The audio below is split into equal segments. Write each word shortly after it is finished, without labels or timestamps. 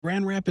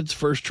Grand Rapids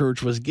First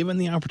Church was given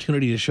the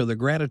opportunity to show their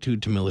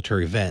gratitude to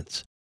military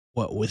vets.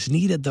 What was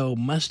needed, though,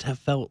 must have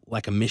felt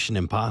like a mission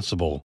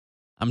impossible.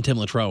 I'm Tim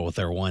Luttrell with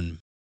Air One.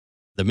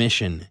 The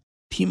mission: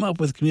 team up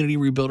with community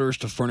rebuilders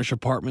to furnish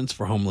apartments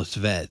for homeless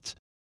vets.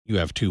 You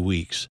have 2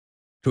 weeks.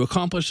 To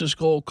accomplish this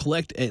goal,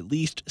 collect at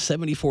least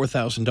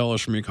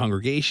 $74,000 from your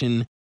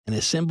congregation and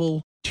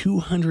assemble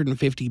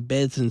 250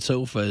 beds and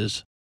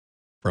sofas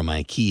from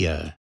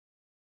IKEA.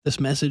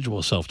 This message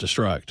will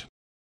self-destruct.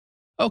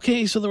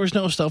 Okay, so there was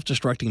no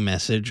self-destructing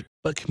message,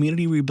 but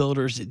community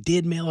rebuilders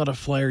did mail out a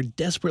flyer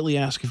desperately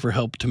asking for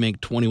help to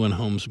make 21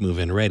 homes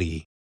move-in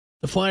ready.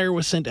 The flyer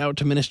was sent out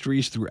to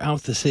ministries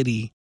throughout the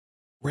city.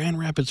 Grand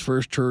Rapids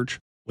First Church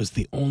was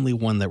the only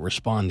one that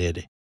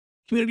responded.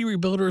 Community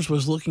Rebuilders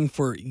was looking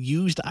for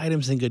used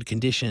items in good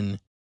condition.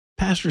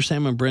 Pastor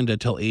Sam and Brenda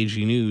tell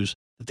AG News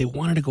that they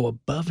wanted to go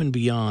above and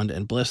beyond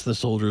and bless the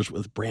soldiers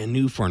with brand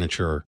new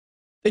furniture.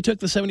 They took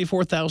the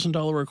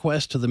 $74,000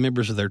 request to the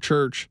members of their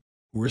church,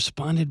 who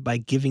responded by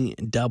giving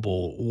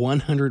double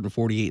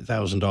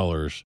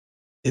 $148,000.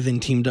 They then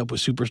teamed up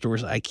with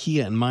superstores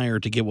IKEA and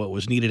Meijer to get what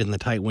was needed in the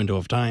tight window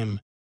of time.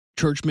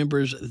 Church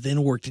members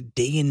then worked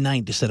day and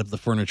night to set up the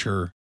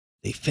furniture.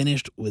 They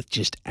finished with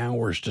just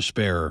hours to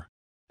spare.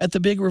 At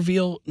the big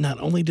reveal, not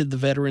only did the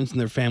veterans and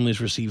their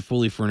families receive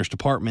fully furnished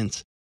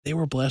apartments, they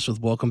were blessed with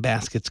welcome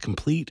baskets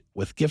complete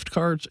with gift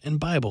cards and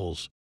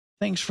Bibles.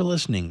 Thanks for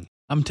listening.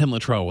 I'm Tim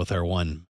Luttrell with Air One.